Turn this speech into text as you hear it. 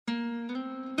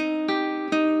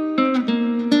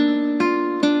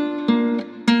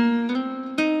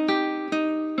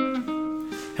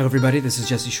Hello everybody, this is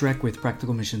Jesse Schreck with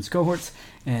Practical Missions Cohorts,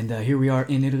 and here we are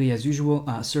in Italy as usual,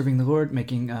 serving the Lord,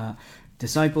 making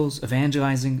disciples,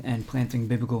 evangelizing, and planting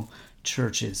biblical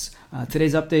churches.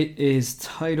 Today's update is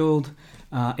titled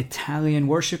Italian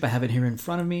Worship. I have it here in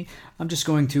front of me. I'm just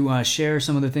going to share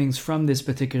some of the things from this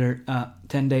particular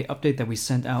 10-day update that we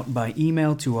sent out by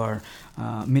email to our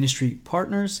ministry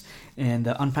partners, and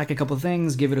unpack a couple of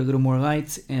things, give it a little more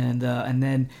light, and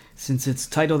then since it's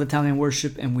titled Italian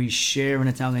Worship and we share an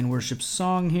Italian worship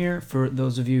song here for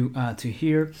those of you to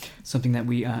hear, something that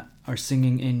we are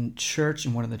singing in church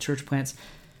in one of the church plants,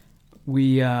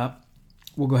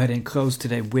 we'll go ahead and close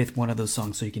today with one of those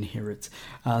songs so you can hear it.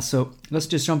 So let's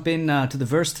just jump in to the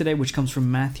verse today, which comes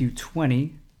from Matthew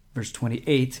 20, verse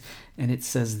 28, and it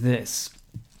says this: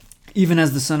 "Even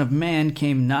as the Son of Man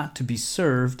came not to be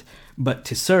served, but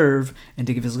to serve, and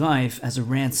to give his life as a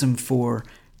ransom for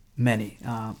many."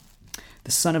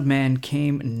 The Son of Man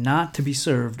came not to be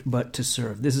served, but to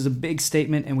serve. This is a big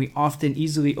statement, and we often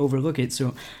easily overlook it.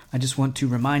 So I just want to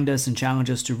remind us and challenge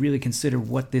us to really consider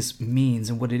what this means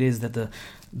and what it is that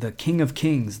the King of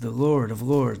Kings, the Lord of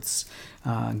Lords,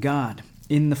 God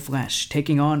in the flesh,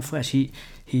 taking on flesh,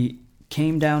 he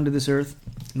came down to this earth,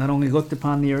 not only looked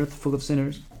upon the earth full of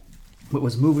sinners, but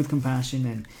was moved with compassion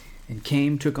and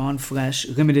came, took on flesh,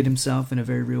 limited himself in a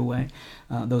very real way,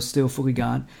 though still fully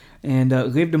God, and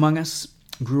lived among us,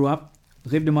 grew up,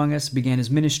 lived among us, began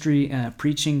his ministry,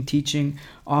 preaching, teaching,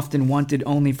 often wanted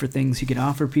only for things he could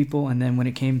offer people, and then when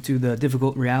it came to the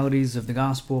difficult realities of the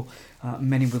gospel,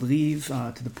 many would leave,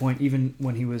 to the point even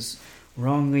when he was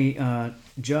wrongly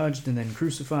judged and then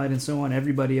crucified and so on,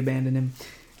 everybody abandoned him,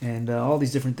 and all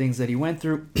these different things that he went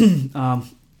through.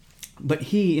 But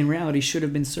he, in reality, should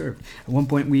have been served. At one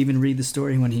point, we even read the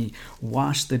story when he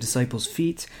washed the disciples'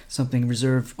 feet, something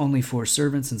reserved only for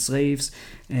servants and slaves,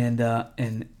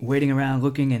 and waiting around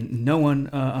looking, and no one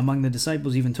among the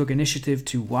disciples even took initiative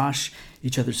to wash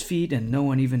each other's feet, and no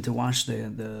one even to wash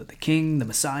the king, the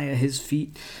Messiah, his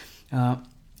feet. And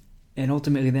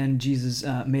ultimately then Jesus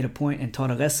made a point and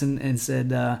taught a lesson and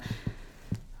said,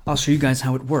 I'll show you guys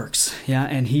how it works. Yeah,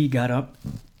 and he got up,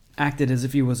 acted as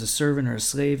if he was a servant or a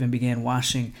slave, and began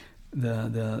washing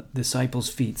the disciples'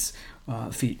 feet,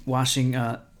 washing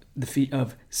the feet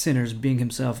of sinners, being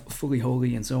himself fully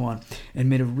holy and so on, and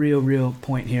made a real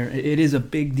point here. It is a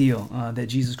big deal that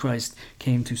Jesus Christ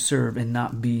came to serve and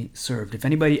not be served. If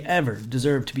anybody ever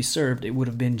deserved to be served, it would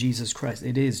have been Jesus Christ.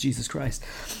 It is Jesus Christ.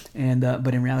 And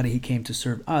but in reality, he came to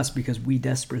serve us because we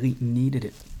desperately needed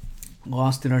it.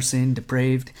 Lost in our sin,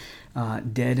 depraved,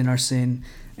 dead in our sin,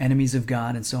 enemies of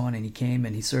God, and so on. And he came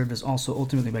and he served us also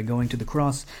ultimately by going to the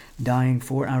cross, dying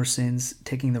for our sins,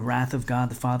 taking the wrath of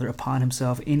God the Father upon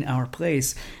himself in our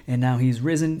place. And now he's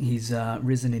risen. He's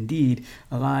risen indeed,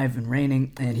 alive and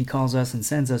reigning. And he calls us and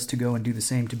sends us to go and do the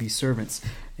same, to be servants.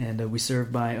 And we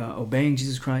serve by obeying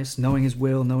Jesus Christ, knowing his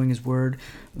will, knowing his word,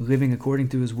 living according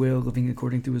to his will, living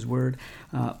according to his word,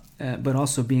 but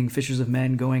also being fishers of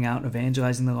men, going out,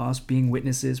 evangelizing the lost, being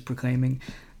witnesses, proclaiming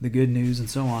the good news, and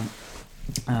so on,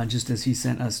 just as he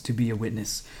sent us to be a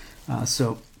witness.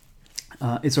 So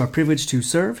it's our privilege to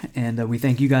serve, and we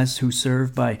thank you guys who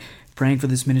serve by praying for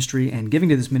this ministry and giving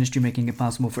to this ministry, making it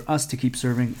possible for us to keep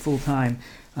serving full-time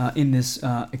in this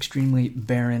extremely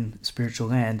barren spiritual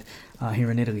land here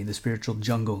in Italy, the spiritual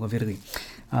jungle of Italy.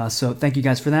 So thank you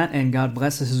guys for that, and God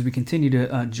bless us as we continue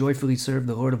to joyfully serve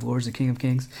the Lord of Lords, the King of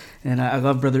Kings. And I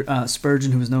love Brother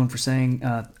Spurgeon, who is known for saying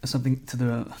something to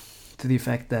the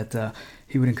effect that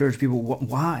he would encourage people,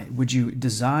 why would you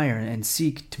desire and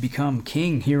seek to become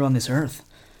king here on this earth?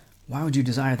 Why would you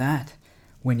desire that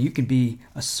when you can be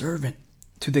a servant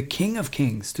to the King of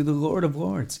Kings, to the Lord of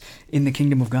Lords in the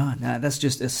kingdom of God? That's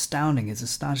just astounding. It's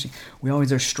astonishing. We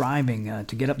always are striving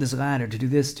to get up this ladder, to do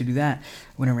this, to do that,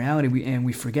 when in reality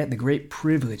we forget the great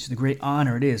privilege, the great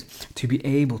honor it is to be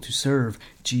able to serve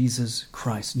Jesus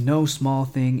Christ. No small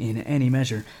thing in any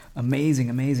measure. Amazing,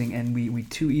 and we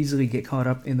too easily get caught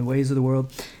up in the ways of the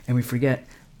world, and we forget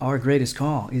our greatest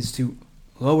call is to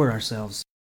lower ourselves,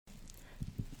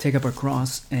 take up our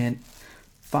cross, and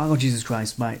follow Jesus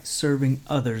Christ by serving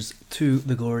others to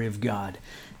the glory of God.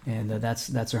 And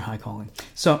that's our high calling.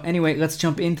 So anyway, let's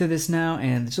jump into this now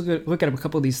and let's look at a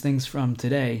couple of these things from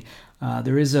today.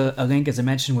 There is a link, as I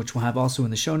mentioned, which we'll have also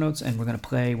in the show notes, and we're going to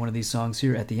play one of these songs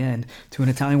here at the end to an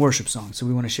Italian worship song. So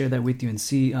we want to share that with you and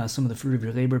see some of the fruit of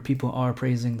your labor. People are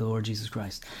praising the Lord Jesus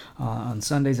Christ on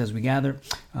Sundays as we gather,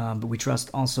 but we trust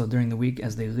also during the week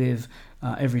as they live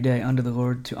every day under the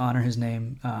Lord to honor his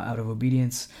name out of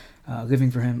obedience, living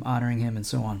for him, honoring him, and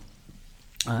so on.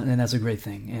 And that's a great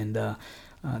thing. And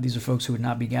These are folks who would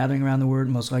not be gathering around the word,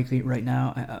 most likely right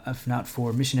now, if not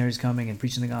for missionaries coming and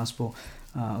preaching the gospel,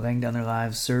 laying down their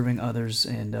lives, serving others,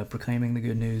 and proclaiming the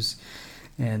good news,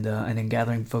 and then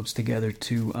gathering folks together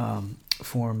to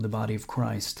form the body of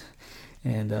Christ.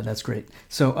 And that's great.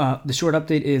 So the short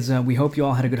update is we hope you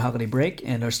all had a good holiday break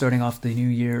and are starting off the new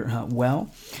year well.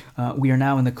 We are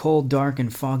now in the cold, dark,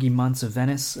 and foggy months of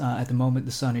Venice. At the moment,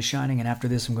 the sun is shining, and after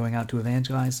this, I'm going out to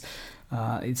evangelize.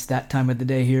 It's that time of the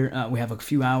day here. We have a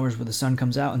few hours where the sun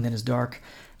comes out and then it's dark.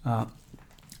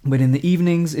 But in the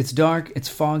evenings, it's dark, it's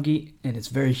foggy, and it's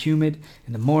very humid.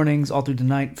 In the mornings, all through the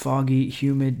night, foggy,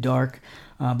 humid, dark.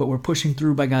 But we're pushing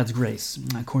through by God's grace.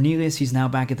 Cornelius, he's now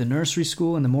back at the nursery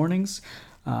school in the mornings,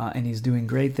 and he's doing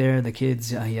great there. The kids,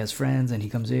 he has friends, and he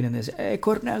comes in and they say, "Hey,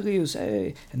 Cornelius,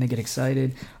 hey," and they get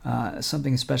excited.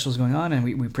 Something special is going on, and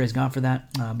we praise God for that.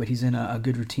 But he's in a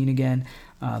good routine again.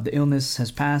 The illness has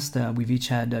passed. We've each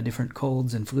had different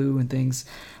colds and flu and things.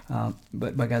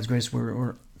 But by God's grace,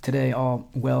 we're today all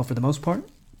well for the most part.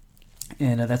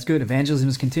 And that's good. Evangelism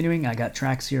is continuing. I got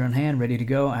tracts here on hand, ready to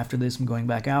go. After this, I'm going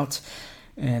back out.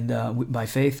 And by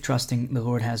faith, trusting the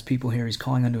Lord has people here He's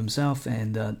calling unto Himself,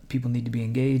 and people need to be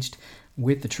engaged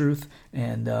with the truth,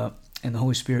 and the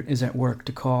Holy Spirit is at work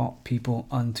to call people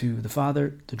unto the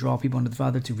Father, to draw people unto the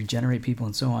Father, to regenerate people,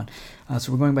 and so on.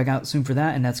 So we're going back out soon for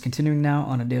that, and that's continuing now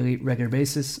on a daily, regular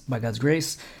basis by God's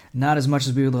grace. Not as much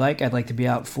as we would like. I'd like to be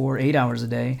out 8 hours a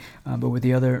day, but with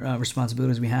the other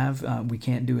responsibilities we have, we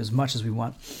can't do as much as we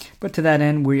want. But to that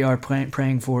end, we are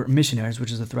praying for missionaries,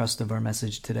 which is the thrust of our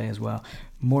message today as well.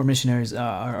 More missionaries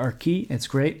are key. It's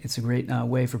great. It's a great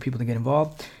way for people to get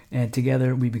involved, and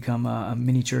together we become a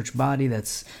mini church body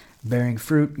that's bearing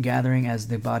fruit, gathering as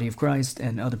the body of Christ,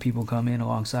 and other people come in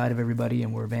alongside of everybody,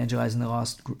 and we're evangelizing the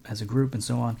lost as a group and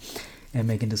so on, and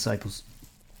making disciples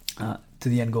to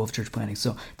the end goal of church planting.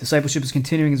 So discipleship is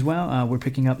continuing as well. We're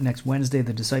picking up next Wednesday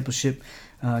the discipleship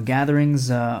gatherings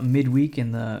midweek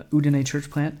in the Udine church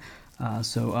plant.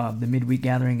 So the midweek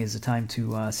gathering is a time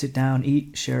to sit down,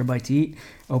 eat, share a bite to eat,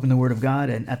 open the Word of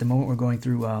God, and at the moment we're going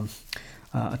through a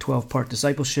 12-part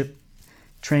discipleship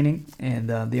training, and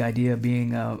the idea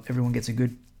being everyone gets a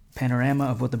good panorama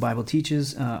of what the Bible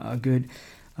teaches, a good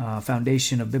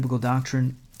foundation of biblical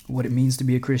doctrine, what it means to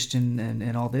be a Christian,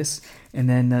 and all this, and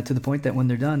then to the point that when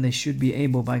they're done, they should be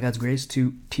able, by God's grace,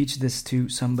 to teach this to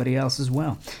somebody else as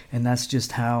well. And that's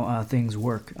just how things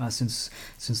work since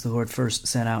the Lord first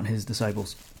sent out His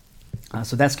disciples.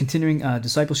 So that's continuing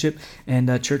discipleship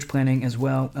and church planning as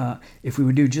well. If we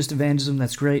would do just evangelism,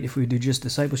 that's great. If we would do just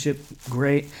discipleship,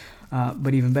 great.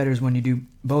 But even better is when you do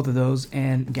both of those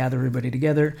and gather everybody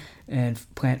together and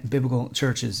plant biblical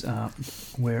churches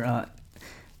where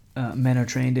men are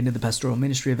trained into the pastoral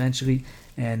ministry eventually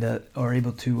and are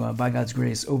able to, by God's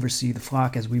grace, oversee the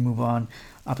flock as we move on,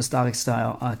 apostolic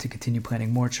style, to continue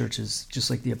planting more churches, just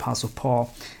like the Apostle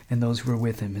Paul and those who were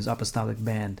with him, his apostolic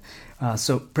band.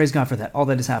 So praise God for that. All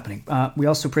that is happening. We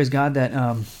also praise God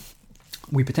that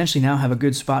we potentially now have a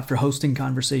good spot for hosting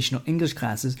conversational English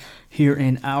classes here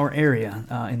in our area,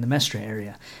 in the Mestre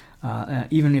area.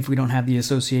 Even if we don't have the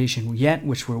association yet,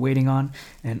 which we're waiting on,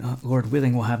 and Lord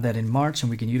willing, we'll have that in March, and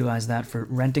we can utilize that for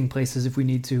renting places if we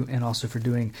need to, and also for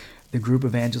doing the group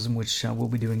evangelism, which we'll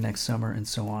be doing next summer, and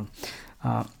so on.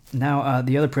 Now,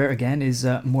 the other prayer again is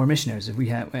more missionaries. If we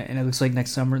have, and it looks like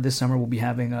this summer, we'll be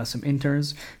having some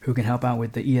interns who can help out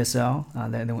with the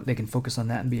ESL. They can focus on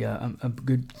that and be a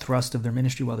good thrust of their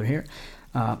ministry while they're here.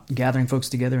 Gathering folks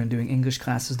together and doing English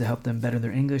classes to help them better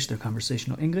their English, their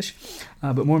conversational English.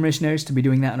 But more missionaries to be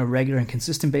doing that on a regular and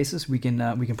consistent basis. We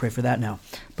can pray for that now.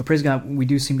 But praise God, we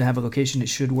do seem to have a location. It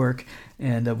should work,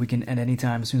 and we can at any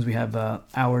time, as soon as we have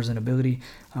hours and ability,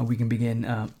 we can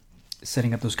begin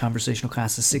setting up those conversational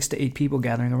classes, 6 to 8 people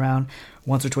gathering around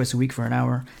once or twice a week for an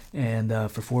hour, and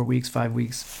for 4 weeks, 5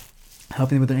 weeks,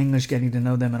 helping them with their English, getting to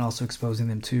know them, and also exposing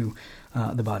them to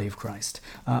the body of Christ.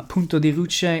 Punto di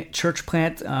Luce church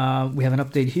plant, we have an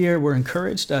update here. We're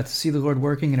encouraged to see the Lord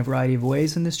working in a variety of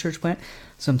ways in this church plant.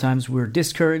 Sometimes we're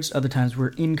discouraged, other times we're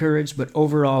encouraged, but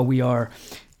overall we are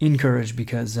encouraged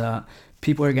because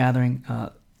people are gathering,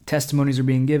 testimonies are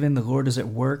being given, the Lord is at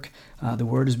work, the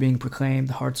word is being proclaimed,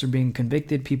 the hearts are being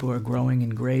convicted, people are growing in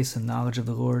grace and knowledge of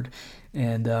the Lord,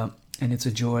 and it's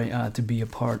a joy to be a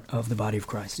part of the body of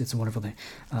Christ. It's a wonderful thing.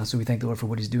 So we thank the Lord for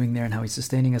what He's doing there and how He's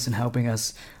sustaining us and helping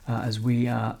us as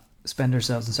we spend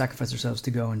ourselves and sacrifice ourselves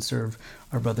to go and serve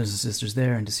our brothers and sisters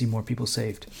there and to see more people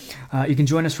saved. You can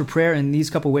join us for prayer in these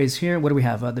couple ways here. What do we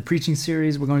have? The preaching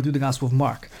series, we're going through the Gospel of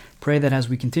Mark. Pray that as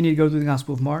we continue to go through the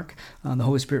Gospel of Mark, the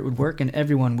Holy Spirit would work and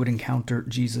everyone would encounter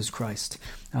Jesus Christ,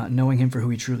 knowing him for who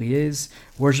he truly is,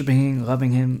 worshiping him,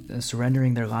 loving him,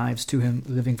 surrendering their lives to him,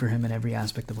 living for him in every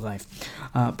aspect of life.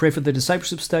 Pray for the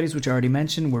discipleship studies, which I already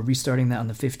mentioned. We're restarting that on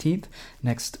the 15th,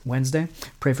 next Wednesday.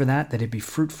 Pray for that it be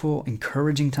fruitful,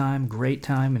 encouraging time, great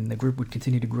time, and the group would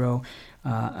continue to grow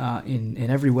in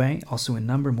every way, also in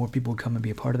number. More people would come and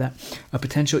be a part of that. A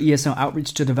potential ESL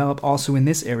outreach to develop also in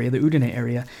this area, the Udine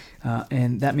area,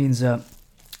 and that means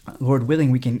Lord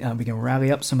willing, we can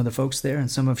rally up some of the folks there, and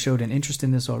some have showed an interest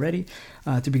in this already,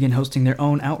 to begin hosting their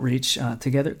own outreach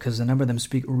together, because a number of them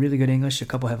speak really good English. A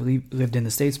couple have lived in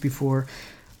the States before,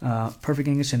 perfect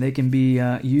English, and they can be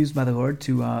used by the Lord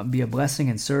to be a blessing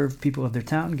and serve people of their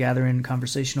town, gather in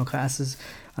conversational classes,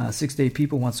 6 to 8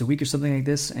 people once a week or something like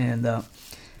this, and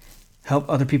help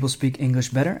other people speak English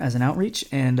better as an outreach,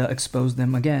 and expose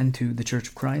them again to the Church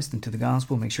of Christ and to the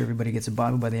gospel. Make sure everybody gets a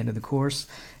Bible by the end of the course,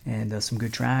 and some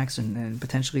good tracts, and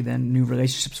potentially then new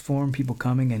relationships form, people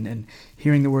coming and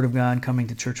hearing the Word of God, coming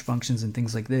to church functions and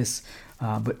things like this,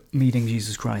 but meeting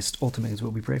Jesus Christ ultimately is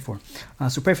what we pray for.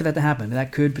 So pray for that to happen.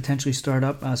 That could potentially start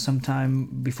up sometime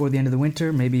before the end of the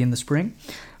winter, maybe in the spring.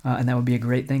 And that would be a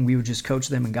great thing. We would just coach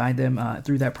them and guide them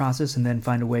through that process, and then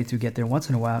find a way to get there once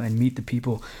in a while and meet the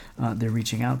people they're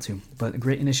reaching out to. But a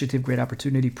great initiative, great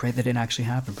opportunity. Pray that it actually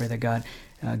happen. Pray that God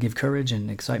give courage and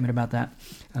excitement about that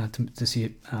to see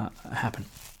it happen.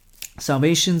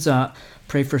 Salvations,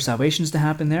 pray for salvations to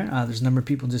happen there. There's a number of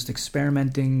people just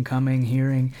experimenting, coming,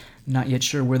 hearing, not yet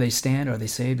sure where they stand. Are they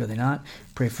saved? Are they not?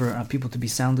 Pray for people to be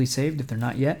soundly saved if they're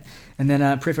not yet. And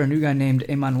then pray for a new guy named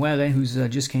Emanuele, who's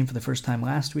just came for the first time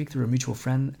last week through a mutual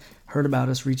friend, heard about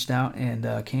us, reached out,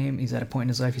 and came. He's at a point in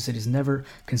his life, he said he's never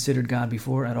considered God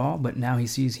before at all, but now he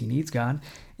sees he needs God.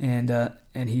 And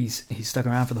he's stuck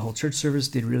around for the whole church service,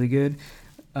 did really good.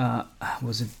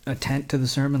 Was attent to the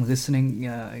sermon, listening,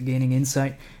 gaining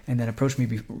insight, and then approached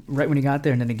me right when he got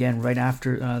there, and then again right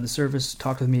after the service,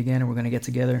 talked with me again, and we're going to get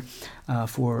together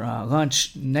for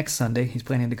lunch next Sunday. He's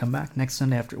planning to come back next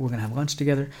Sunday after we're going to have lunch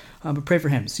together. But pray for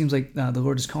him. It seems like the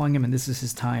Lord is calling him, and this is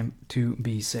his time to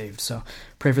be saved. So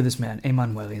pray for this man.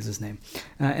 Emanuele is his name.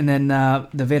 And then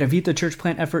the Vera Vita church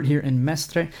plant effort here in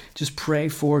Mestre. Just pray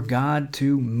for God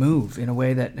to move in a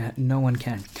way that no one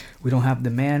can. We don't have the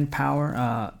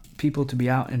manpower, people to be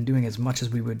out and doing as much as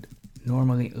we would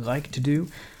normally like to do.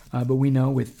 But we know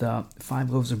with 5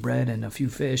 loaves of bread and a few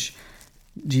fish,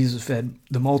 Jesus fed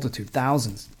the multitude,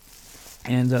 thousands.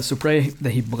 And so pray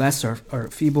that he bless our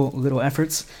feeble little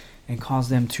efforts and cause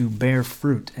them to bear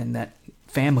fruit, and that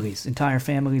entire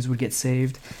families would get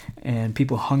saved, and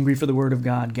people hungry for the Word of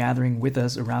God gathering with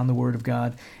us around the Word of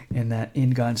God, and that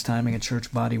in God's timing a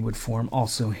church body would form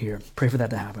also here. Pray for that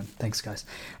to happen. Thanks, guys.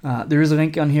 There is a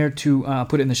link on here to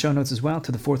put it in the show notes as well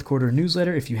to the fourth quarter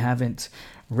newsletter. If you haven't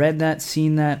read that,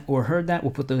 seen that, or heard that,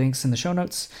 we'll put the links in the show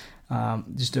notes.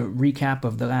 Just a recap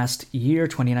of the last year,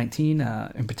 2019,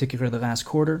 in particular the last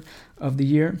quarter of the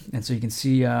year. And so you can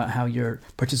see how your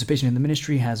participation in the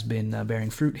ministry has been bearing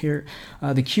fruit here.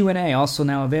 The Q&A also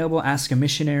now available. Ask a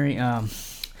Missionary.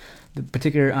 The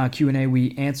particular Q&A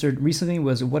we answered recently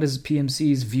was, what is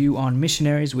PMC's view on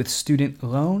missionaries with student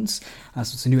loans? So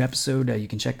it's a new episode. You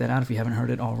can check that out if you haven't heard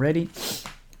it already.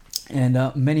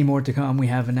 And many more to come. We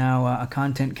have now a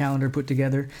content calendar put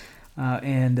together.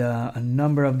 And a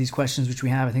number of these questions which we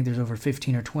have, I think there's over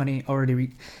 15 or 20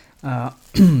 already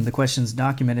the questions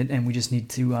documented, and we just need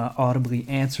to audibly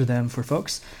answer them for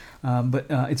folks. But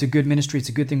it's a good ministry. It's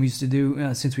a good thing we used to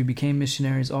do since we became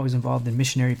missionaries, always involved in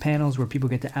missionary panels where people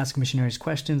get to ask missionaries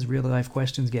questions, real-life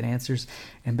questions, get answers,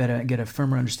 and get a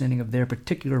firmer understanding of their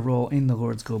particular role in the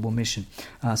Lord's global mission.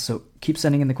 So keep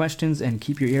sending in the questions and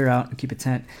keep your ear out and keep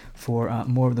attent for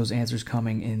more of those answers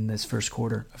coming in this first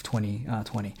quarter of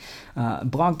 2020.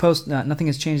 Blog post, nothing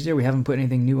has changed there. We haven't put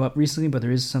anything new up recently, but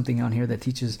there is something on here that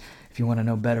teaches, if you want to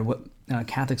know better what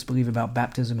Catholics believe about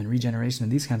baptism and regeneration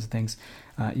and these kinds of things,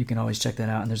 you can always check that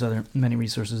out. And there's many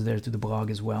resources there through the blog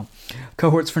as well.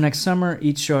 Cohorts for next summer,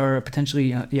 each are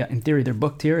potentially, in theory, they're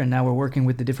booked here, and now we're working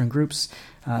with the different groups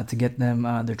to get them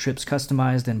their trips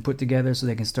customized and put together so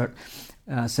they can start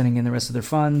sending in the rest of their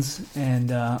funds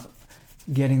and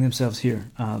getting themselves here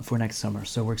for next summer.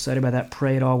 So we're excited about that.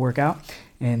 Pray it all work out,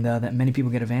 and that many people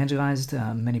get evangelized,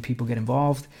 many people get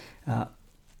involved,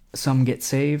 some get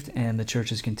saved, and the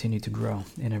churches continue to grow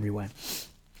in every way.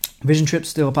 Vision trip's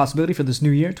still a possibility for this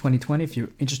new year, 2020. If you're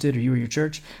interested, or you or your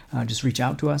church, just reach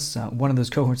out to us. One of those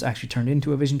cohorts actually turned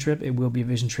into a vision trip. It will be a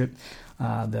vision trip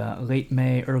the late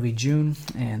May, early June,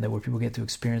 and where people get to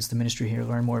experience the ministry here,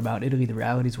 learn more about Italy, the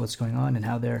realities, what's going on, and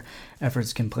how their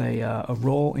efforts can play a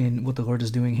role in what the Lord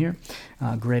is doing here.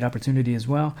 Great opportunity as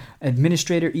well.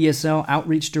 Administrator, ESL,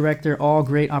 Outreach Director, all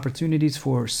great opportunities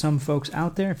for some folks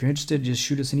out there. If you're interested, just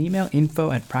shoot us an email,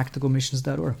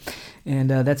 info@practicalmissions.org. And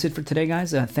that's it for today,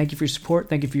 guys. Thank you for your support.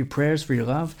 Thank you for your prayers, for your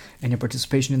love, and your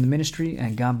participation in the ministry,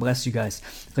 and God bless you guys.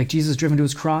 Like Jesus driven to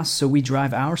his cross, so we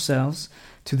drive ourselves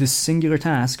to this singular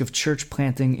task of church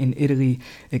planting in Italy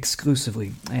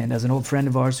exclusively. And as an old friend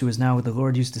of ours who is now with the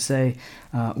Lord used to say,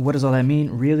 what does all that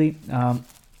mean, really?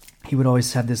 He would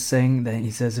always have this saying that he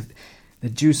says, if the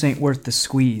juice ain't worth the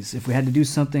squeeze. If we had to do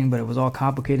something, but it was all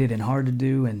complicated and hard to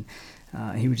do, and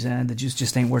he would say, the juice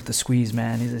just ain't worth the squeeze,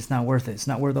 man. It's not worth it. It's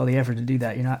not worth all the effort to do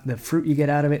that. The fruit you get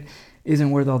out of it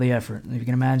isn't worth all the effort. If you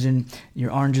can imagine,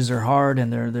 your oranges are hard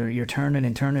and you're turning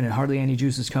and hardly any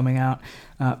juice is coming out.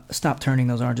 Stop turning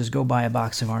those oranges. Go buy a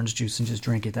box of orange juice and just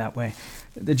drink it that way.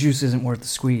 The juice isn't worth the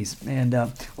squeeze. And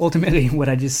ultimately, what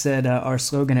I just said, our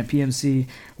slogan at PMC,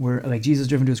 we're like Jesus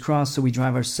driven to his cross, so we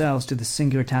drive ourselves to the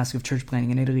singular task of church planting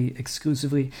in Italy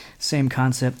exclusively. Same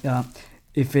concept.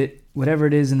 Whatever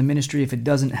it is in the ministry, if it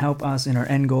doesn't help us in our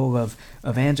end goal of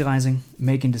evangelizing,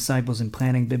 making disciples, and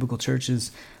planting biblical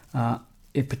churches,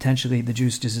 it potentially, the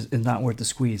juice just is not worth the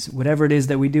squeeze. Whatever it is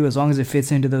that we do, as long as it fits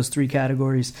into those three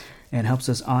categories and helps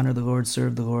us honor the Lord,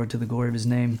 serve the Lord to the glory of his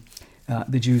name,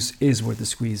 the juice is worth the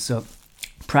squeeze. So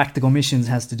practical missions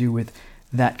has to do with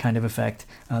that kind of effect,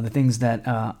 the things that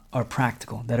are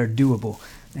practical, that are doable,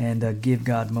 and give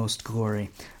God most glory.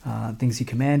 Things he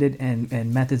commanded,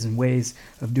 and methods and ways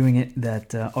of doing it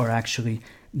that are actually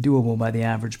doable by the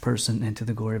average person and to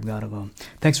the glory of God alone.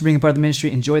 Thanks for being a part of the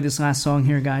ministry. Enjoy this last song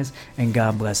here, guys, and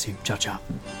God bless you. Ciao, ciao.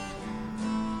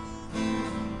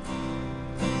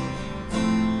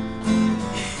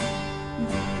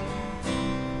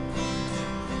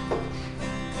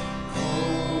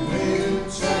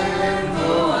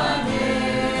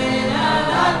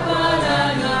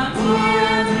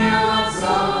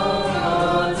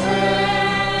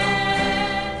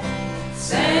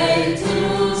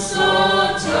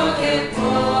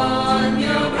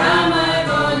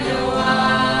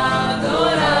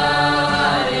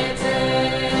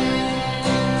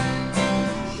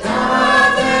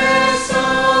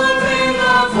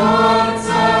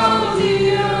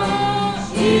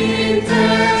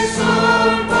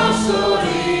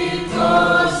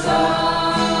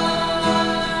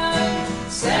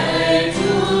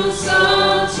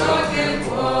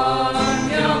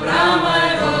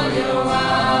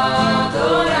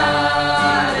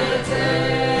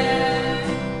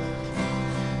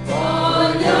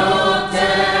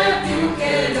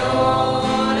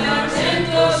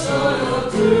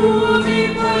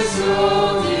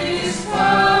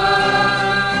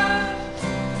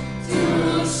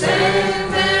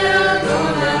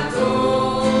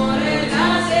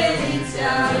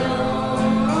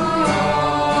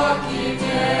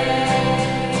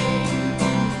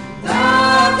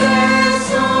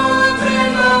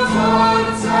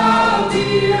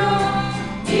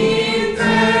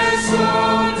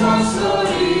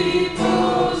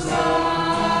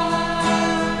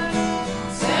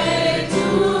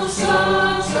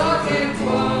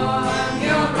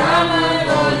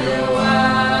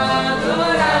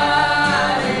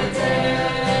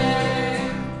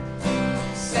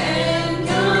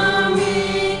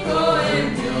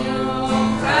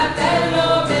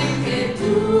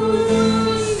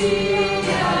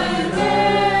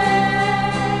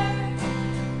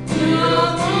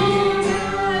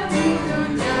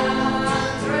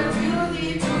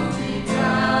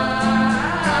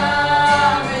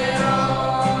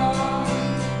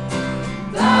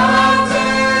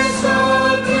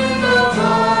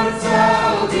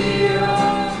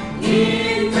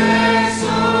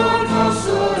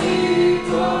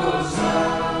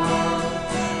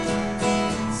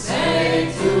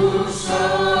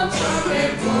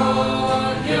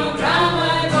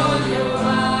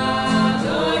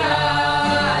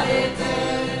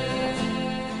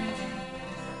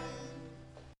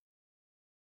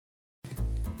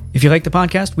 If you like the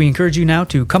podcast, we encourage you now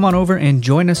to come on over and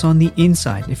join us on the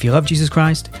inside. If you love Jesus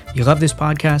Christ, you love this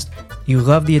podcast, you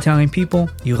love the Italian people,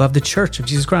 you love the Church of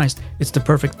Jesus Christ, it's the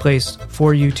perfect place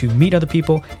for you to meet other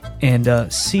people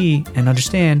and see and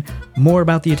understand more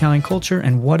about the Italian culture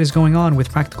and what is going on with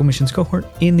Practical Missions Cohort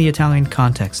in the Italian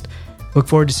context. Look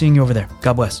forward to seeing you over there.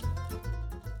 God bless.